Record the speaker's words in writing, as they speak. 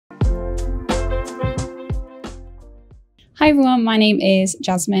Hi everyone, my name is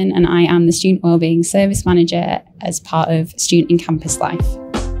Jasmine and I am the Student Wellbeing Service Manager as part of Student and Campus Life.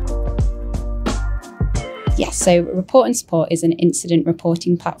 Yes, so Report and Support is an incident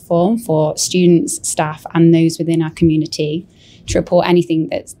reporting platform for students, staff and those within our community to report anything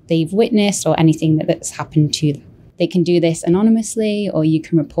that they've witnessed or anything that's happened to them. They can do this anonymously or you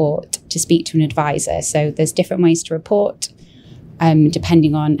can report to speak to an advisor. So there's different ways to report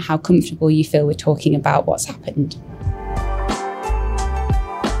depending on how comfortable you feel with talking about what's happened.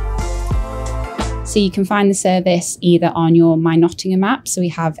 So you can find the service either on your My Nottingham app, so we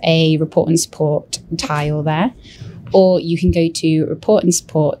have a Report and Support tile there, or you can go to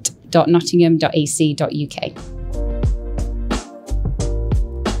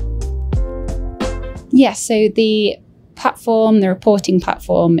reportandsupport.nottingham.ac.uk. Yes, so the reporting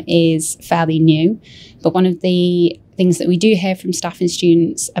platform is fairly new, but one of the things that we do hear from staff and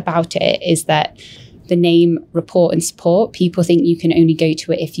students about it is that the name Report and Support, people think you can only go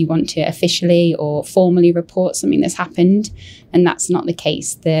to it if you want to officially or formally report something that's happened. And that's not the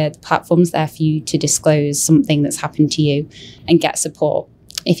case. The platform's there for you to disclose something that's happened to you and get support.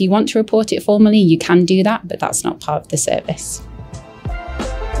 If you want to report it formally, you can do that, but that's not part of the service.